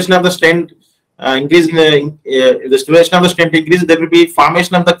the duration of the stent increase, if the duration of the stent increase, there will be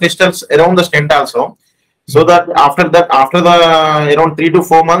formation of the crystals around the stent also. So that after the around 3 to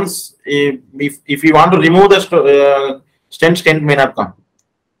 4 months, if you want to remove the stent may not come.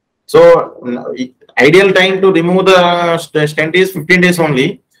 So ideal time to remove the stent is 15 days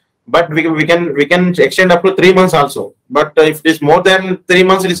only, but we can extend up to 3 months also. But if it is more than 3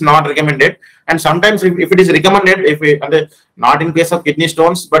 months, it is not recommended. And sometimes if it is recommended, not in case of kidney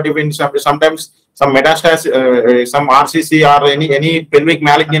stones, but if in sometimes some metastasis, some RCC or any pelvic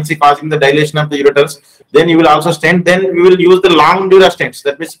malignancy causing the dilation of the ureters, then you will also stent. Then we will use the long dura stents.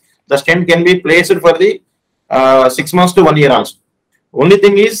 That means the stent can be placed for the 6 months to 1 year also. Only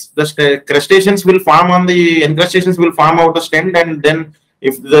thing is the crustaceans will form on the encrustations will form out the stent, and then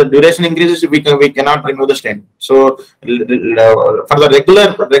if the duration increases, we cannot remove the stent. So for the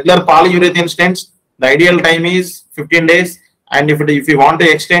regular polyurethane stents, the ideal time is 15 days, and if you want to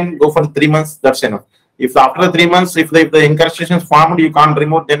extend, go for 3 months. That's enough. If after the 3 months, if the incrustations formed, you can't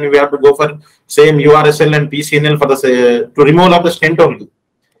remove, then we have to go for same URSL and PCNL for the to remove of the stent only.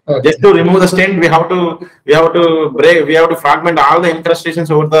 Okay. Just to remove the stent, we have to fragment all the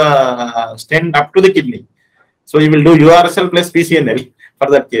incrustations over the stent up to the kidney. So you will do URSL plus PCNL for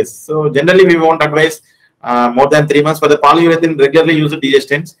that case. So generally we won't advise more than 3 months. For the polyurethane, regularly use the DJ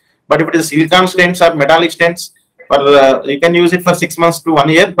stents. But if it is silicone stents or metallic stents, you can use it for 6 months to 1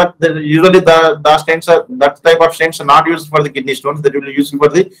 year. But usually the stents that type of stents are not used for the kidney stones. That will be used for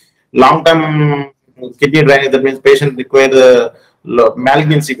the long-term kidney drainage. That means patient require the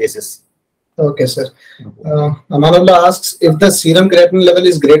malignancy basis. Okay, sir. Amanullah asks, if the serum creatinine level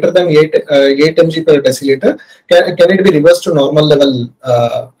is greater than 8 mg per deciliter, can it be reversed to normal level?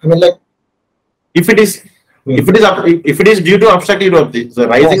 If it is due to obstructive uropathy, the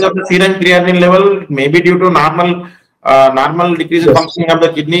rising of the serum creatinine level may be due to normal decrease in functioning of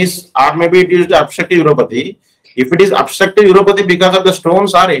the kidneys, or maybe it is obstructive uropathy. If it is obstructive uropathy because of the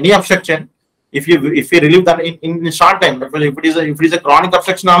stones or any obstruction, if you relieve that in short time, if it is a chronic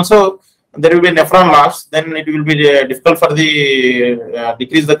obstruction also, there will be nephron loss, then it will be difficult for the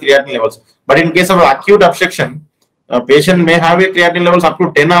decrease the creatinine levels. But in case of acute obstruction, a patient may have a creatinine levels up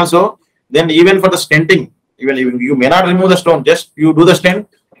to 10 also. Then even for the stenting, even you may not remove the stone, just you do the stent,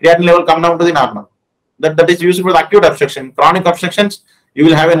 creatinine level come down to the normal. That is used for the acute obstruction. Chronic obstructions, you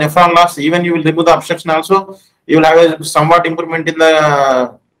will have a nephron loss. Even you will remove the obstruction also, you will have a somewhat improvement in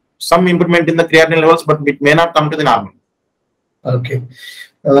the creatinine levels, but it may not come to the normal. Okay.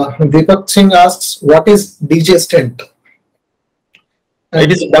 Deepak Singh asks, what is DJ stent?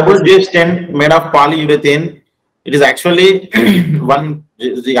 It is double J stent made of polyurethane. It is actually one.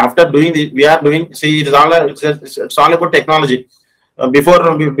 After doing this, we are doing. See, it is all. It's all about technology.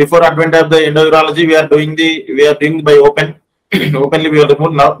 Before advent of the endourology, we are doing by open. Openly we will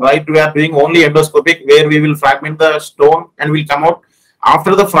remove. Now, right, we are doing only endoscopic, where we will fragment the stone and will come out.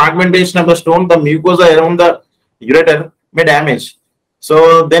 After the fragmentation of the stone, the mucosa around the ureter may damage.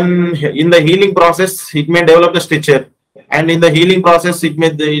 So then, in the healing process, it may develop the stricture. And in the healing process, it may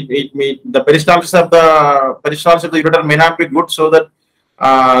the peristalsis of the ureter may not be good, so that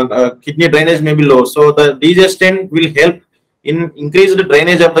kidney drainage may be low. So the DJ stent will help in increase the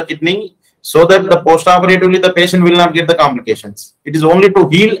drainage of the kidney, so that the post-operatively the patient will not get the complications. It is only to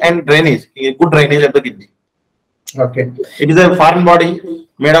heal and drainage, a good drainage of the kidney. Okay. It is a foreign body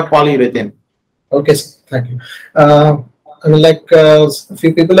made of polyurethane. Okay, thank you. I mean, like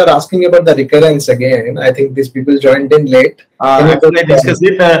few people are asking about the recurrence again. I think these people joined in late. Actually, I discussed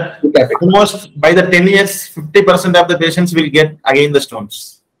it. Almost by the 10 years, 50% of the patients will get again the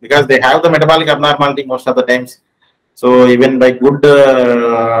stones, because they have the metabolic abnormality most of the times. So even by good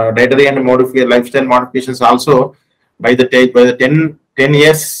dietary and lifestyle modifications, also by the 10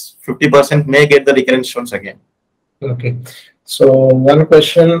 years, 50% may get the recurrent stones again. Okay. So one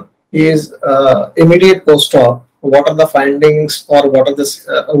question is immediate post-op. What are the findings, or what are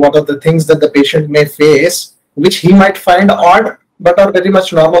the things that the patient may face, which he might find odd but are very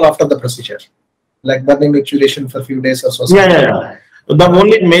much normal after the procedure, like burning micturition for a few days or so? Yeah. The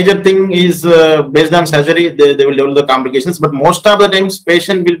only major thing is based on surgery, they will develop the complications, but most of the times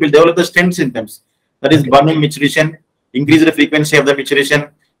patient will develop the stent symptoms. That is burning micturition, increased frequency of the micturition,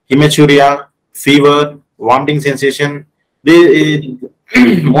 hematuria, fever, vomiting sensation.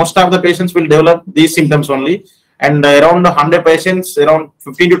 Most of the patients will develop these symptoms only. And around 100 patients, around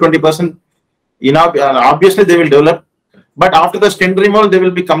 15 to 20%, obviously they will develop, but after the stent removal, they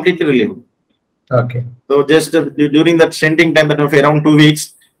will be completely relieved. Okay. So just during that stenting time, that of around 2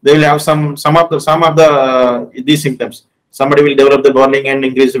 weeks, they will have some of the these symptoms. Somebody will develop the burning and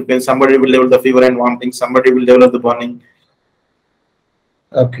increased frequency. Somebody will develop the fever and vomiting. Somebody will develop the burning.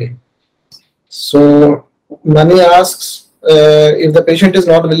 Okay. So Mani asks if the patient is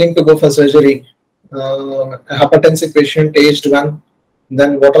not willing to go for surgery. A hypertensive patient, aged 1,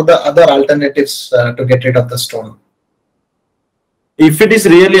 then what are the other alternatives to get rid of the stone? If it is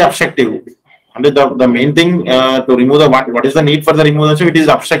really obstructive, and the main thing to remove the what is the need for the removal? So it is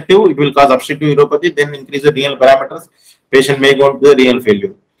obstructive, it will cause obstructive uropathy, then increase the renal parameters. Patient may go to the renal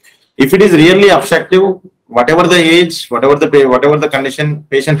failure. If it is really obstructive, whatever the age, whatever the condition,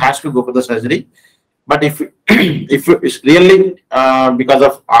 patient has to go for the surgery. But if it's really because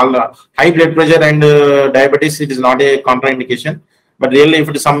of all high blood pressure and diabetes, it is not a contraindication. But really, if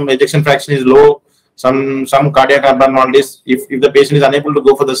it is some ejection fraction is low, some cardiac abnormalities, if the patient is unable to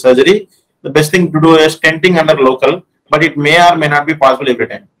go for the surgery, the best thing to do is stenting under local. But it may or may not be possible every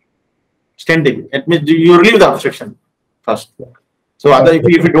time. Stenting, it means you relieve the obstruction first. So if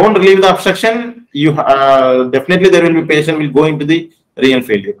you don't relieve the obstruction, you definitely there will be patient will go into the renal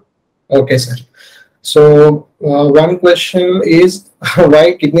failure. Okay, sir. So one question is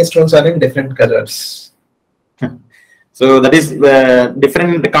why kidney stones are in different colors? So that is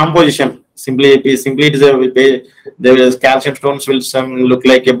different composition. Simply it is the calcium stones will some look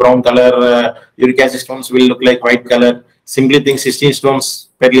like a brown color. Uric acid stones will look like white color. Simply think cystine stones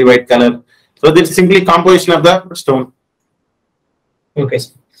fairly white color. So this is simply composition of the stone. Okay.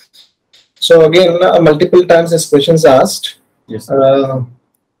 So again, multiple times this question is asked. Yes.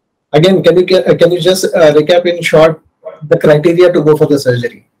 Again, can you just recap in short the criteria to go for the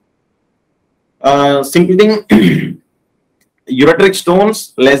surgery? Simply thing, ureteric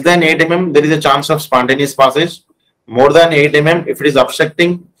stones less than 8 mm, there is a chance of spontaneous passage. More than 8 mm, if it is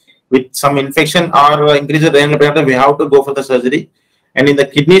obstructing with some infection or increased renal pressure, we have to go for the surgery. And in the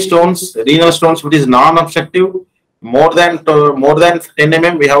kidney stones, renal stones, which is non-obstructive, more than 10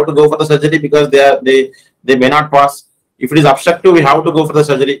 mm, we have to go for the surgery because they may not pass. If it is obstructive, we have to go for the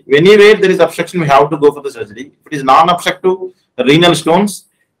surgery. Anywhere there is obstruction, we have to go for the surgery. If it is non-obstructive, renal stones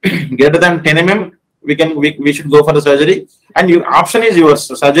greater than 10 mm, we should go for the surgery. And your option is yours.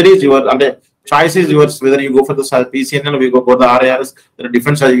 Surgery is yours, and the choice is yours. Whether you go for the PCNL or you go for the RARS, there are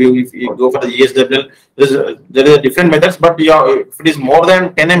different surgery. If you go for the ESWL, there is different methods. But if it is more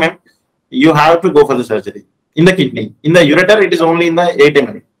than 10 mm, you have to go for the surgery. In the kidney, in the ureter, it is only in the 8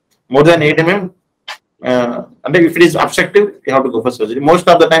 mm. More than 8 mm. And if it is obstructive, you have to go for surgery. Most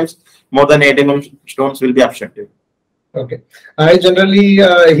of the times, more than 8 mm stones will be obstructive. Okay, I generally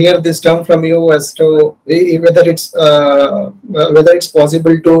hear this term from you as to whether it's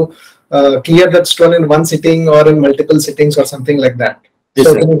possible to clear that stone in one sitting or in multiple sittings or something like that. Yes,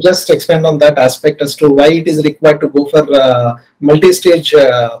 So sir. can you just expand on that aspect as to why it is required to go for multi-stage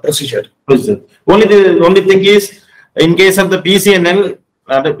procedure? Yes, sir. Only thing is, in case of the PCNL,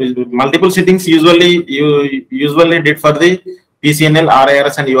 multiple sittings usually did for the PCNL,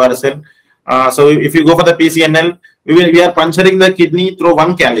 RIRS, and URSL. So if you go for the PCNL, we are puncturing the kidney through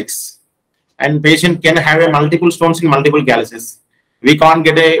one calyx, and patient can have a multiple stones in multiple calyxes. We can't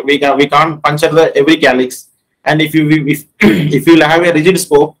we can't puncture the every calyx, and if you have a rigid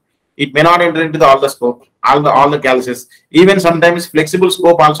scope, it may not enter into all the scope, all the calyxes. Even sometimes flexible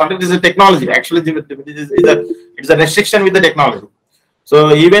scope also. It is a technology. Actually, it's a restriction with the technology.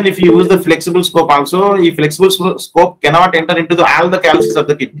 So even if you use the flexible scope also, if flexible scope cannot enter into all the calyxes of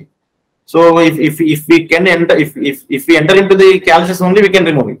the kidney. So if we can enter, if we enter into the calyxes only, we can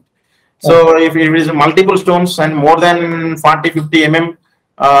remove it. So if it is multiple stones and more than 40-50 mm,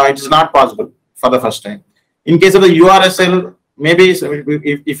 it is not possible for the first time. In case of the URSL, maybe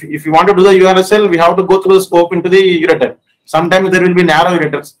if you want to do the URSL, we have to go through the scope into the ureter. Sometimes there will be narrow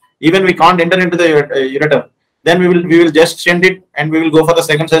ureters. Even we can't enter into the ureter. Then we will just send it and we will go for the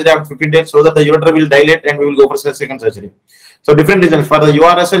second surgery after 15 days, so that the ureter will dilate and we will go for the second surgery. So different reasons. For the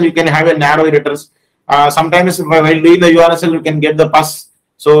URSL, you can have a narrow ureters. Sometimes while doing the URSL, you can get the pus.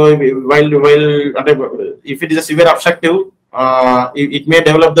 So if it is a severe obstructive, it may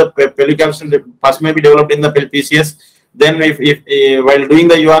develop the pelvic calcium. The pus may be developed in the PCS. Then if while doing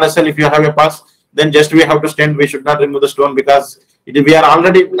the URSL, if you have a pus, then just we have to stent. We should not remove the stone, because we are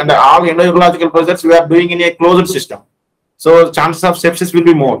already under all endourological procedures. We are doing in a closed system, so chances of sepsis will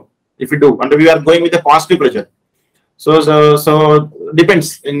be more if we do. And we are going with a positive pressure. So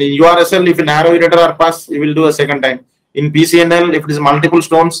depends. In the URSL, if a narrow ureter or pus, you will do a second time. In PCNL, if it is multiple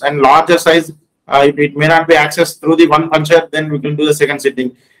stones and larger size, it may not be accessed through the one puncture, then we can do the second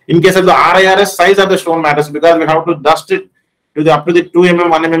sitting. In case of the RIRS, size of the stone matters, because we have to dust it to the up to the 2 mm,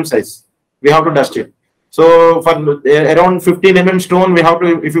 1 mm size. We have to dust it. So for around 15 mm stone, we have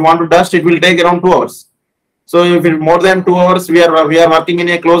to, if you want to dust, it will take around 2 hours. So if it more than 2 hours, we are working in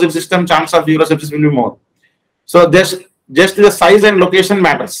a closed system, chance of urosepsis will be more. So just the size and location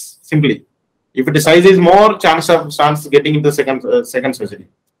matters simply. If the size is more, chance getting into the second surgery.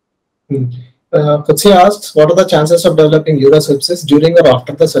 Kutsi asks, what are the chances of developing urosepsis during or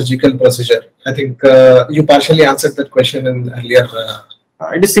after the surgical procedure? I think you partially answered that question in earlier.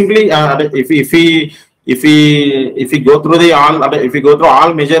 It is simply if we go through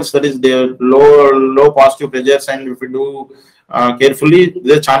all measures, that is the low positive pressures, and if we do carefully,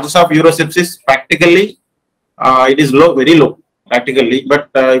 the chances of urosepsis practically it is low, very low. Practically, but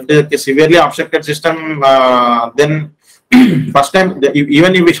if it is a severely obstructed system, then first time,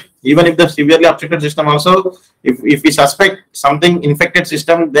 even if the severely obstructed system also, if we suspect something infected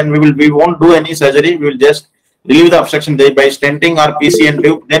system, then we won't do any surgery. We will just relieve the obstruction by stenting or PCN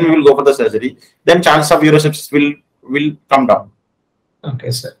tube. Then we will go for the surgery. Then chances of urosepsis will come down.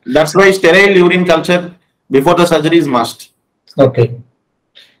 Okay, sir. That's why sterile urine culture before the surgery is must. Okay.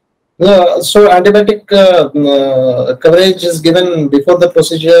 So antibiotic coverage is given before the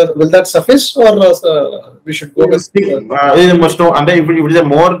procedure. Will that suffice, or we should go with? And if it is a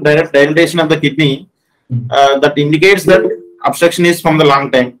more direct dilatation of the kidney, that indicates that obstruction is from the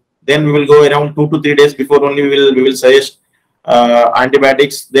long time. Then we will go around 2 to 3 days before only we will suggest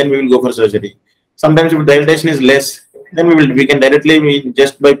antibiotics. Then we will go for surgery. Sometimes if dilatation is less, then we can directly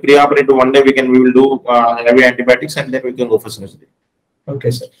just by pre-operative 1 day we will do heavy antibiotics, and then we can go for surgery.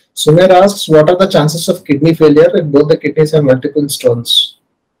 Okay, sir. Sumir asks, what are the chances of kidney failure if both the kidneys have multiple stones?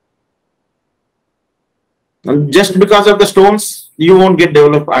 Just because of the stones, you won't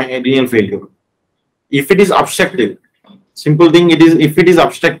develop renal failure. If it is obstructive, simple thing, if it is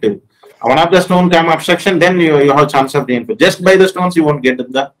obstructive, one of the stone come obstruction, then you have chance of renal failure. Just by the stones, you won't get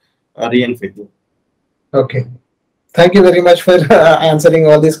the renal failure. Okay. Thank you very much for answering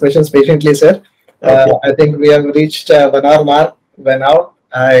all these questions patiently, sir. Okay. I think we have reached 1 hour mark. Out.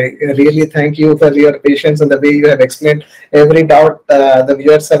 I really thank you for your patience and the way you have explained every doubt the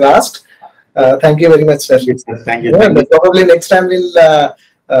viewers have asked. Thank you very much, sir. Yes, sir. Thank you. Probably next time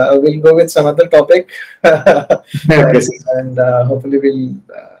we'll go with some other topic, and hopefully we'll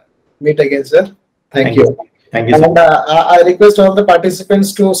meet again, sir. Thank you. Thank you. And I request all the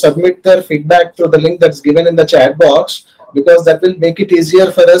participants to submit their feedback through the link that's given in the chat box, because that will make it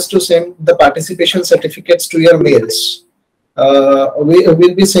easier for us to send the participation certificates to your mails. We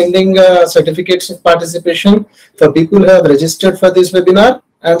will be sending certificates of participation for people who have registered for this webinar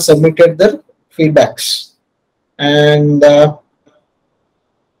and submitted their feedbacks. And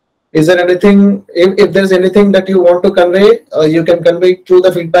is there anything, if there's anything that you want to convey, you can convey through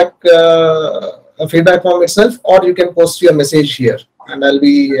the feedback form itself, or you can post your message here. and I'll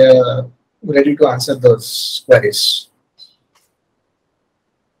be ready to answer those queries.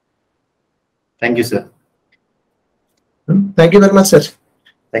 Thank you, sir. Thank you very much, sir.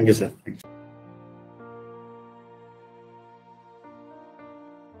 Thank you, sir.